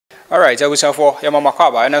All right, I wish for your mama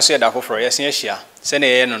kwaba and I say that for yes year.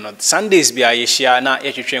 Send no Sundays be a year na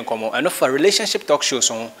ye twetwe nkomo and for relationship talk shows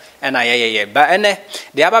on and I but ene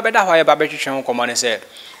the aba beda why aba twetwe nkomo ne say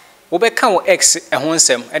wo be kan wo ex e ho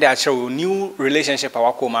nsem e de a kire new relationship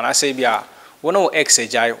awako man I say bia wo no ex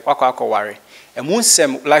ejai wakọ akọware e mu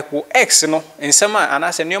nsem like wo ex no nsem an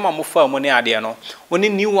I say neoma mo fa mo ne ade no woni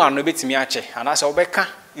new one no betimi ache and I say wo be ka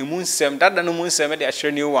emu nsem dada no mu nsem de a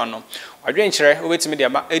kire new one no adwen kire obetimi de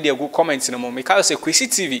ma e de agu comment no mo because say Gûys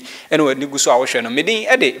TV ene wani gu so a wo hwe no medin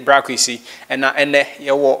e de bra Gûys na ene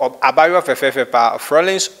ye wo abayo fefefe pa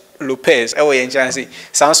Lopez ewo ye njansi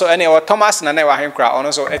sanso ene wo Thomas na wa henkra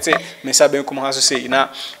ono so ete mesa benkum ha so sei na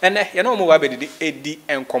ene ye no mo wa bedidi edi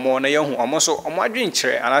enkomo na ye hu omo so omo adwen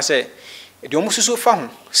kire ana say de omo susu fa ho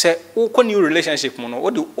say wo ko new relationship mo no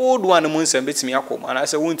wo the old one mo nsem betimi akom ana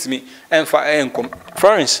say wontimi emfa enkom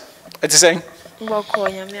Florence ete say Mboko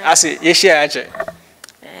nyame ase ye share ache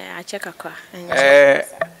ache kakwa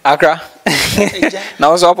akra na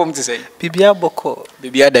wo so opom te say bibia boko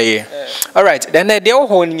bibia da ye all right then there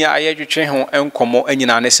ho nya ayetwetwe ho enkomo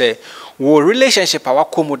anyina ne say wo relationship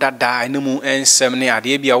awakomu dada enemu ensem ne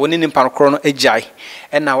ade bia wo ne nimpa kro no agai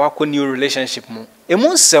na wako new relationship mu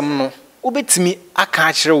emu nsem no obetimi aka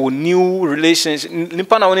akire wo new relationship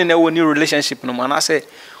nimpa na woni na wo new relationship no mana say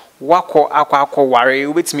wako akwa ware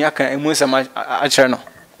obetimi aka emu nsem akire no.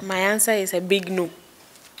 My answer is a big no.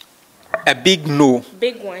 A big no.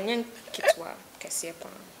 Big one yan kitwa kese pa.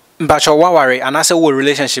 Mbacho waware and I say wo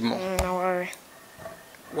relationship mo.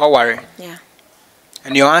 Waware. Yeah.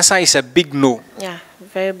 And your answer is a big no. Yeah,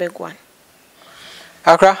 very big one.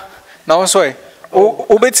 Akra, now so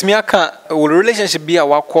obetimi aka wo relationship bi a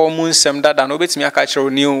wakọ mu nsem dada no obetimi aka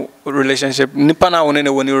chiro new relationship nipa na woni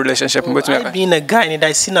na new relationship obetimi aka. Being a guy and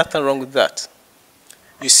I see nothing wrong with that.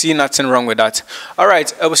 You see nothing wrong with that. All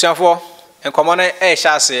right, ebusiafo enkomo na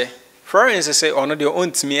sha ase Florence say ono de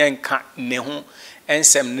ontimi enka ne ho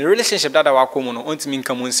ensem the relationship that wako mu no ontimi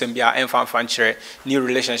nka mu nsem bia emfanfa nkyere new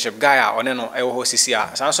relationship guy a one no e wo ho sisi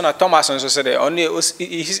a sanso na Thomas nso say the only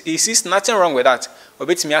he sees nothing wrong with that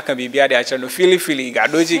obetimi aka bibia de a kire no feel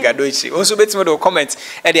gadoji also betimi do comment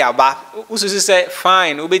e de aba ususu say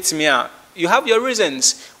fine obetimi a you have your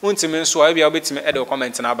reasons ontimi nso a bia obetimi e de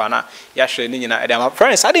comment na aba na ya hwe ni nyina e de ama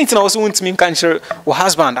friends I didn't know also ontimi nka nkyere wo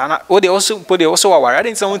husband and they also were I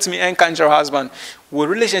didn't know ontimi enka nkyere husband wo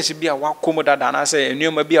relationship be a wakomo dada na say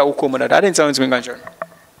enuma be a wakomo dada I didn't tell you to mention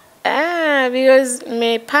because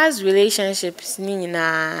my past relationships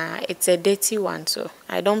it's a dirty one, so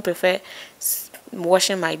I don't prefer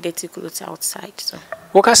washing my dirty clothes outside. So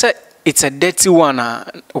what I say it's a dirty one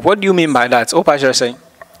what do you mean by that? What are you saying?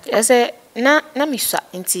 I say na mi swa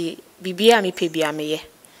nti bibia me pebia me ye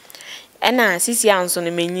ena sisi anso no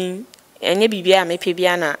menyin enye bibia me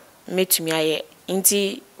pebia na metumi aye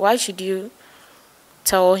nti why should you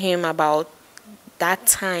tell him about that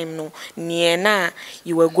time no niena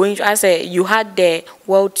you were going to, I say you had the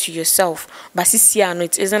world to yourself but sisi no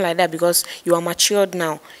it isn't like that because you are matured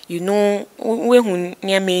now, you know we hu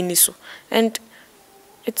niameni so and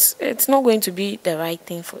it's not going to be the right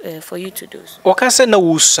thing for you to do so. Okay, say na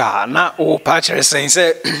wusa na o patcher saying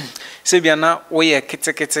say bia na we ye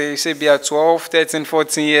kete say bia 12 13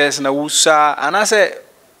 14 years na wusa and I say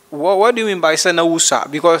what do you mean by say na wusa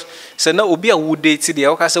because say na obi a wo date there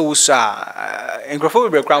okay say wusa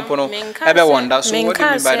engrofo be crampo no ebe wonder so what do you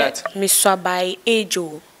mean by that? Me swa by age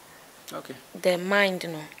o. Okay. The mind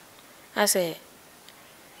no. I say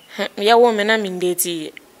ya woman na me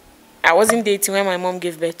date I wasn't dating when my mom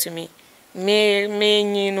gave birth to me.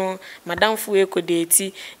 Me you know, madam fuwe ko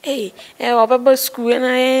date. Hey, obaba school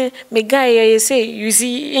and me guy you say you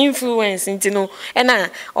see influence into no. And na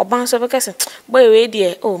oban so because boy we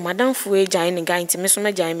there. Oh, madam fuwe join the guy into me so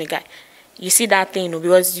me join me guy. You see that thing no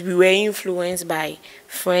because we were influenced by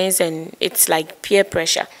friends and it's like peer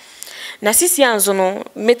pressure. Na sisi anzo no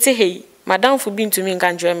mete hey madam fu bin to me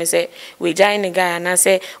kan join me say we join the guy and I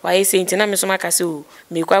say why say intina me so maka say o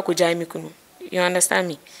me kwa ko join me kunu. You understand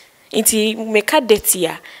me? Inti make a dirty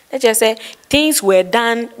ya. Let's just say things were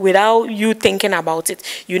done without you thinking about it.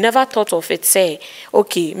 You never thought of it. Say,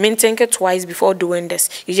 okay, me think it twice before doing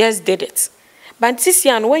this. You just did it. But this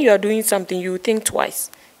year, when you are doing something, you think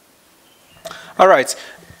twice. All right,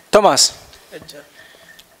 Thomas.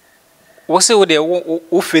 What's it with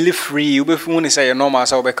the feel free? You be when say your normal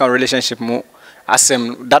so become relationship more.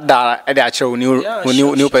 Asem that actual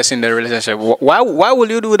new person in the relationship. Why will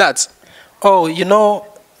you do that? Oh, you know,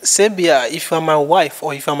 Sabia, if you are my wife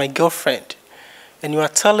or if you are my girlfriend and you are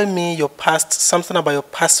telling me your past, something about your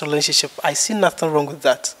past relationship, I see nothing wrong with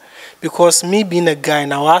that. Because me being a guy,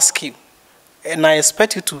 and I'll ask you, and I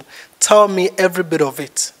expect you to tell me every bit of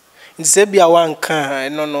it. Zebia one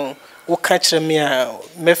can no who catch me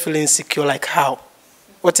me feel insecure like how?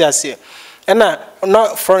 What I say? And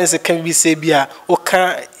not for instance can be say bia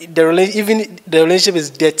okay even the relationship is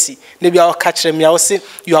dirty. Maybe I'll catch me. I'll say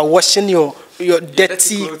you are washing your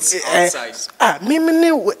dirty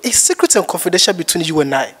it's secret and confidential between you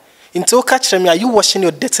and I. Until catch me, are you washing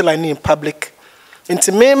your dirty line in public?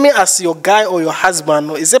 Into me as your guy or your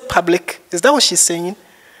husband, or is it public? Is that what she's saying?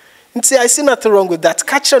 Into I see nothing wrong with that.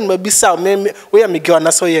 Catch on maybe so where me go and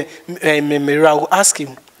that's why I will ask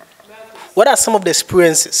him. What are some of the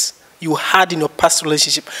experiences you had in your past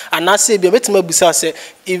relationship? And I say, be say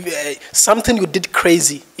if something you did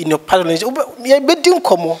crazy in your past relationship,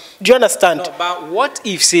 do you understand? No, but what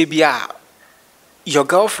if say your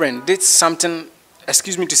girlfriend did something?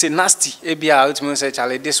 Excuse me to say nasty. Say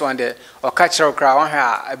Charlie, this one there or catch her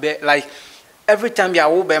crowd. Like every time you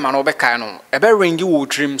are man over kind of ring you will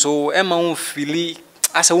trim so Emma won't feel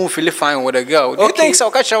as I won't feel fine with a girl. Do you think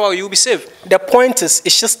so? Catch her, you'll be safe. The point is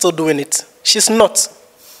she's still doing it. She's not.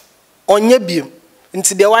 On your beam.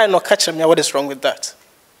 Into the why not catch me. What is wrong with that?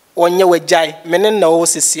 On your way, jai, menen no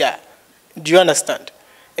here. Do you understand?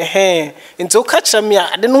 Into catch me,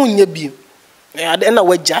 I don't know your beam. I don't know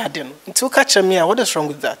where Jarden. Into catch me, what is wrong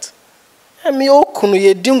with that? I mean,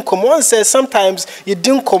 you didn't come. One says sometimes you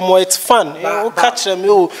didn't come. It's fun. You catch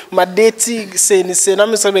me. My dating saying,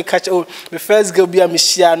 I'm sorry, catch. Oh, the first girl be a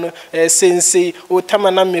Michiano. Saying, oh,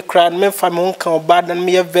 Tamana me cry. Me family uncle bad and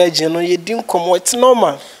me a virgin. You didn't come. It's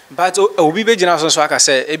normal. But we be generous. So I can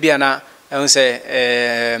say, Ebiana, I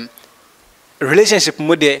say, relationship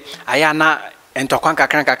mode. Ayana. And talk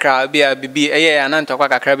kakra be a bibi and talk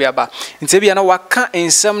kakra ba nti bia na waka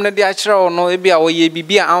ensem na de akere no bia wo ye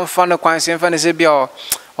bibi amfa no kwanse mfa ne se bia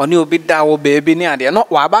oni obi da wo baby ne ade no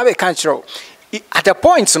wa ba be kan kire at the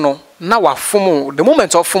point no na wa fomo the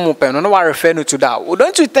moment of fomo pen no wa refer no to that.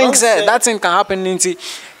 Don't you think that thing can happen nti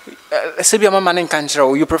se bia mama ne kan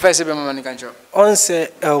kire you prefer se bia mama ne kan kire on say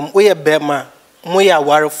we ye bema mo ya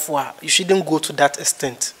warefo a you shouldn't go to that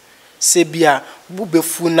extent. Sebia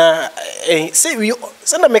bubefuna say we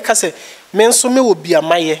na meka say menso me wo bia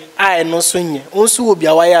maye a no so nye onso wo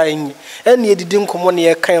bia waya enye ene edidi nkomo ne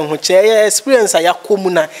ye kan ho che ye experience a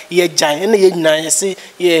yakomu na ye gyan ene ye nyina ye say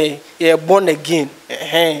ye born again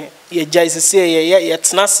ye gyan say ye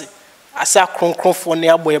tenase asa kronkronfo ne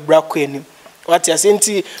abo ye brako enim what you say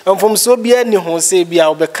nti mfom so bia ni ho say bia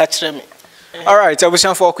wo be ka kire me. All right, I wish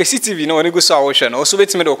for CCTV. No, when you go to our ocean, also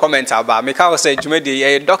wait me to comment about. Make I say,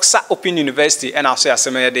 Jumedi, Doxa Open University, and I'll say a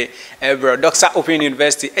similar day. Doxa Open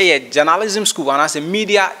University, a journalism school, and as a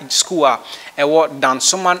media school, a what done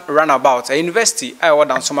someone runabout, a university, a what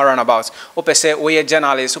done someone runabout. Ope say, we a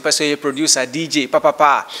journalist, ope say, a producer, DJ,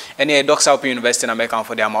 papa, and a Doxa Open University in America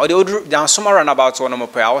for them. Or they done someone runabout one more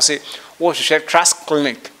pair. I will say, what should Trust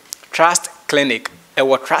Clinic, a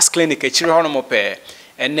what Trust Clinic, a children more pair.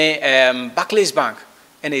 And Barclays Bank,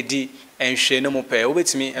 NAD, and she no more pay over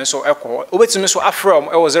to me, and so echo over to me. So I from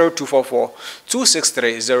 0244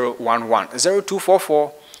 263 011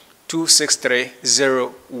 0244 263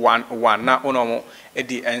 011. Now, no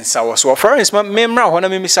Eddie and Sour. So, for instance, memra when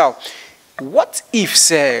I miss out. What if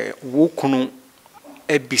say Wokunu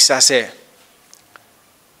Ebisa say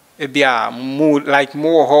Ebia mood like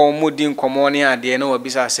more home mooding commonia, the no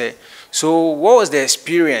Ebisa say. So, what was the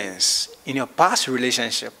experience in your past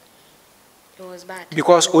relationship? It was bad.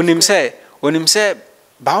 Because on him say,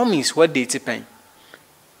 by means, what did it pain?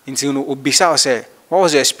 Until Obisa say, what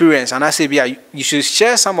was the experience? And I say, yeah, you should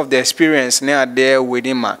share some of the experience near there with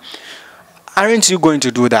him. Aren't you going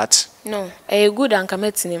to do that? No, a good and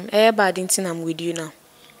committing him. A bad intin I'm with you now.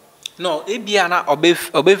 No, Ebiana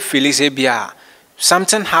obe Phyllis Ebia.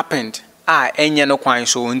 Something happened. Enya no kwine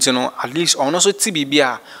so ntino at least ono so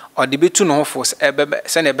tibibia or the betu no force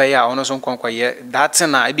send ebe ya ono so nkwankwaye that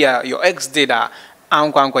na ebia your ex did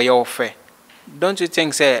ankwankwaye ofe. Don't you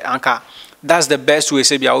think say anka that's the best way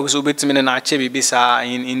say bia also betimi na ache bibisa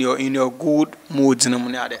in your good moods no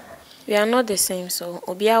money ade. We are not the same, so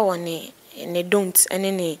obia one ne don't and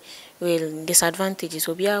any will disadvantages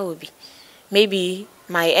obia will be. Maybe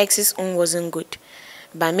my ex's own wasn't good,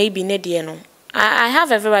 but maybe ne no. I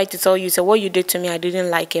have every right to tell you, say, what you did to me, I didn't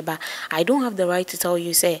like it, but I don't have the right to tell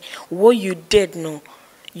you, say, what you did, no.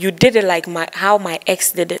 You did it like how my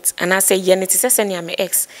ex did it. And I say, yeah, it is I'm my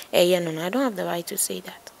ex. Yeah, no, I don't have the right to say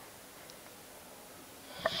that.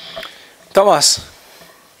 Thomas,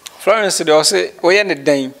 Florence, they also, we are in the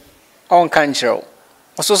day on country.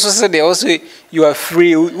 Also, they also, you are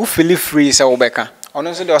free, you feel free, so Rebecca.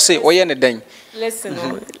 Honestly, they say, we are in the day.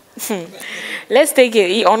 Listen, let's take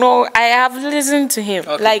it. Oh no, I have listened to him.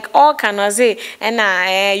 Okay. Like all cannot say,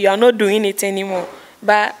 and you are not doing it anymore.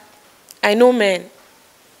 But I know men.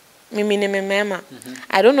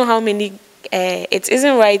 I don't know how many. It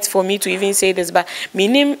isn't right for me to even say this, but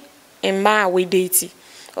minim emma we date.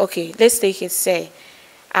 Okay, let's take it. Say,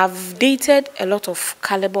 I've dated a lot of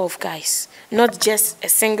caliber of guys, not just a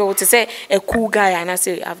single. To say a cool guy, and I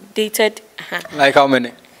say I've dated. Like how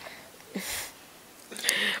many?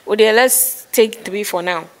 Well, then let's take 3 for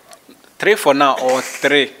now. 3 for now or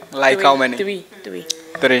 3? Like Three, how many? 3.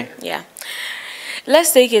 3. Yeah.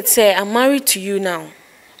 Let's take it. Say I'm married to you now.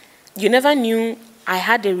 You never knew I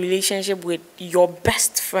had a relationship with your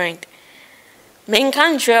best friend. Men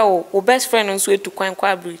can't share or best friend on way to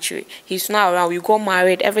Kwankwa Bridge. He's not around. We got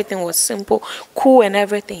married. Everything was simple, cool, and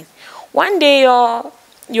everything. One day,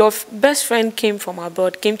 your best friend came from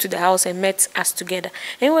abroad, came to the house and met us together.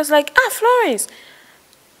 And he was like, Florence,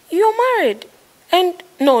 you're married. And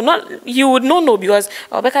no, not you would not know because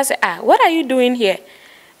Rebecca said, what are you doing here?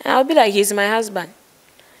 And I'll be like, he's my husband.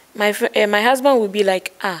 My husband would be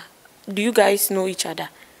like, do you guys know each other?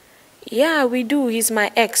 Yeah, we do. He's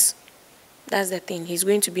my ex. That's the thing. He's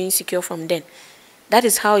going to be insecure from then. That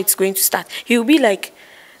is how it's going to start. He'll be like,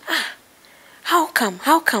 how come?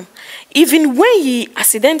 How come? Even when he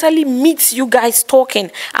accidentally meets you guys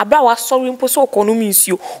talking about what sorry means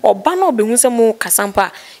you or bano behunsamo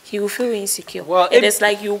kasampa, he will feel insecure. Well, it is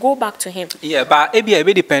like you go back to him. Yeah, but it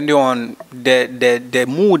be depending on the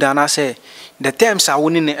mood, and I say the terms are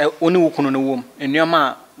only wukuno wom. And your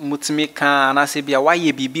ma mutimi can I say be why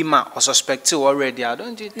ye be ma or suspect you already. I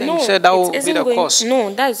don't think that will be the cause.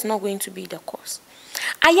 No, that is not going to be the cause.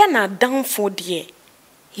 I am not down for dear.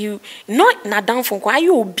 You not down for why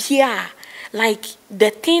you be like the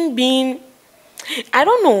thing being. I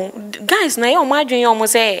don't know, guys. Now you imagine you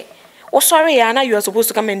almost say, "Oh, sorry, Anna, you are supposed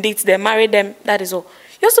to come and date them, marry them." That is all.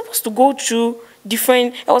 You're supposed to go through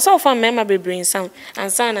different. I was also member brain sound and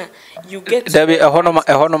sana. You get. There be a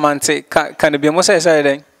honoman say can it be almost say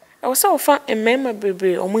then. I was also a member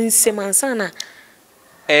brain or mun sim and sana.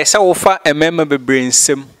 So far a member brain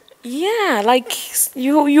sim. Yeah, like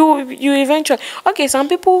you eventually. Okay, some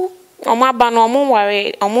people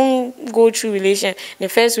worry, go through the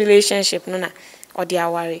first relationship, or they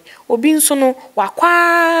are worry. Obi nso no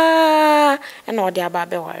wakwa and or they are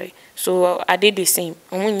worry. So I did the same.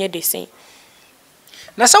 The same.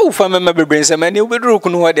 Na sa wo fa member bebre nsem ani obeduru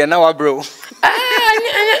kunu ho de na wa bro.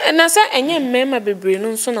 Na sa enye member bebre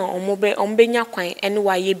no nso na ombenya kwan ene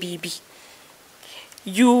wa ye bibi.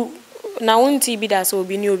 You now won't be that so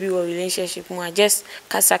be new relationship more just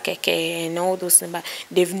kasa keke and all those things, but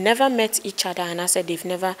they've never met each other and I said they've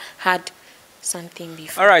never had something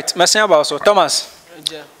before. All right, messing about so Thomas.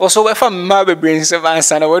 Also, if I'm my brain seven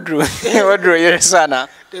son, what drew your son?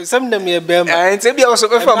 Some them here, Bema. And maybe also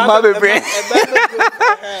if I'm my brain.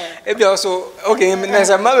 Maybe also okay, as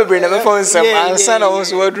a mother brain, never found some and son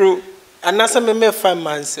also what drew. And that's a me 5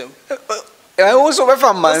 months. I also went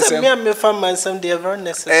from Mansam. Me from Mansam, they are very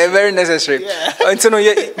necessary. Very necessary. Until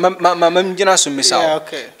my just miss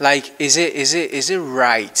out. Like, is it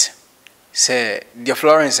right? Say the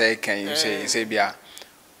Florence, can you say bia?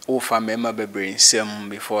 Oh, for member brain sim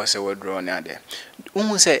before say what drawn out there.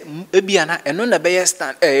 Say maybe and no na be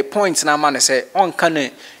stand points na man say on can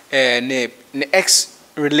ne ex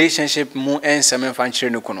relationship mu en semen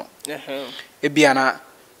fanchire no kuno. Ebiana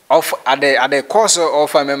of at the course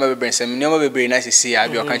of a member brain some never be nice to see I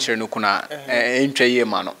be country no kuna entry ye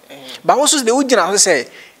man. But also the original say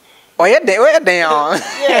oh yeah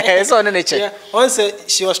they so on nature. Yeah, once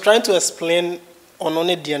she was trying to explain on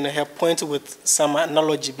only her point with some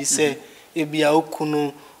analogy be say e be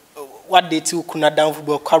okunu what they ti okuna down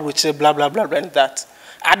for kwaroche blah blah blah and that.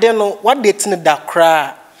 I don't know what dating that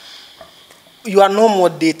cry. You are no more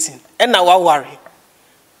dating and now worry.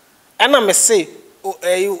 And I say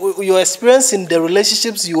your experience in the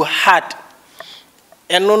relationships you had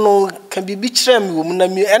and no can be betrayed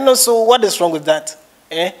and also what is wrong with that?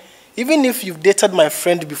 Even if you've dated my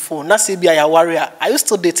friend before, not say be a warrior, are you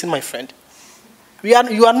still dating my friend? You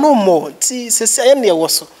are no more. See,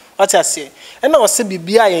 what I say. And I was say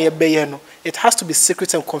it has to be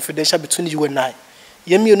secret and confidential between you and I.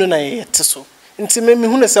 Yemi no na yeteso. Nti me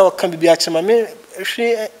hu na say o kan bi achema me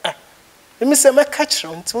hwe me say me catch her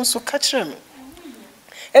nti so catch her me.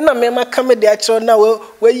 And I remember coming there now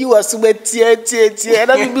where you are so tie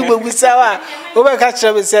and I be busa wa over catch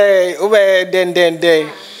me say over then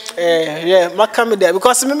yeah ma come there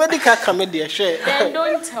because me medical come there share. Then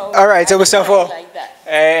don't tell. All right, so we say for like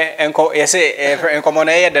that. Enko yes enkomo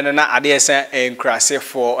na yede na ade ese enkrase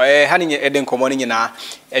for hani ede enkomo ni nyina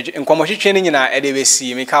enkomo hwehwe ni nyina ede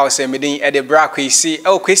besi me ka say me den ede bra kwesi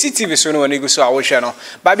kwesi TV so no wani go so a wo hwe no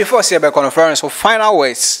but before say be conference for final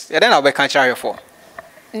words yede na be ka cha here for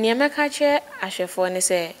Niameka che ashefo ne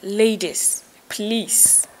say ladies,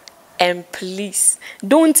 please and please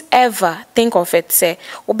don't ever think of it say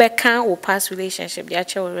obeka or past relationship the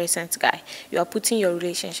actual recent guy. You are putting your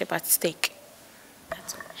relationship at stake.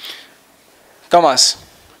 That's all. Thomas,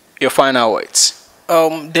 your final words.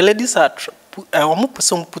 The ladies are one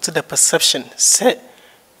person put the perception say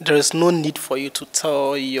there is no need for you to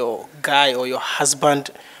tell your guy or your husband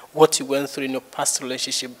what you went through in your past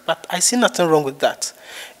relationship, but I see nothing wrong with that.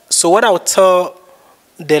 So what I would tell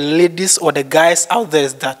the ladies or the guys out there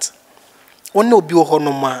is that when no be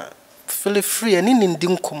honoma feel free and in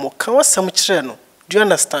komo can was some channel. Do you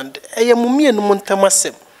understand? Mummy and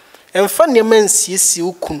montamasem. And funny men see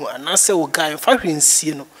ukunu and answer o guy and firing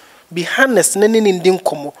no. Be honest, nene in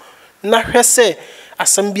komo. Na say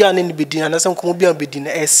assembly and in bedin and some komo be bedin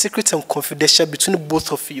a secret and confidential between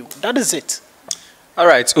both of you. That is it. All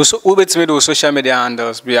right. Also, wait me do social media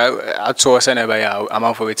handles be at source and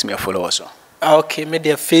I'm for wait me a follow also. Okay,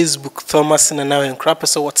 maybe Facebook, Thomas, and now in crap,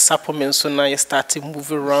 so WhatsApp, and so now you starting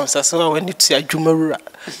moving around. So when you see a Jumara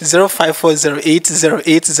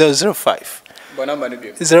 0540808005.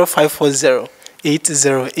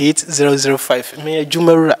 0540808005. Me a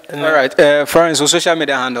Jumara. All right, Florence, so social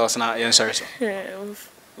media handles now. Yeah, sorry, sir.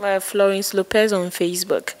 Florence Lopez on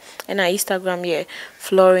Facebook and on Instagram, yeah,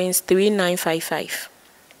 Florence3955.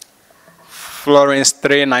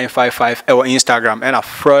 Florence3955 our Instagram and a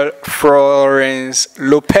Florence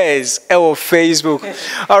Lopez our Facebook.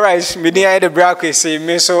 All right, me near the bracket say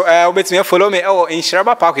me so bet me follow me our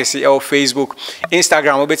Inshiraba Park say our Facebook,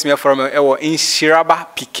 Instagram bet me follow me our Inshiraba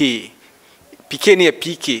PK. PK near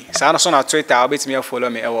PK. Samson on Twitter bet me follow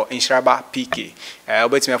me our Inshiraba PK.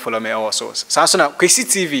 Bet me follow me also. Samson on Gûys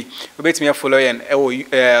TV bet me follow and our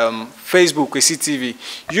Facebook Gûys TV,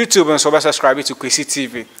 YouTube and so subscribe to Gûys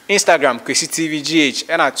TV, Instagram Gûys TV GH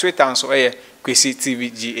and our Twitter and so Gûys TV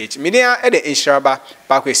GH. Me near the Inshiraba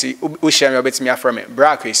Park Gûys. We share me bet me from me.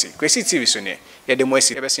 Bra Gûys TV so near. Yeah, the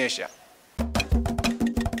most ever seen.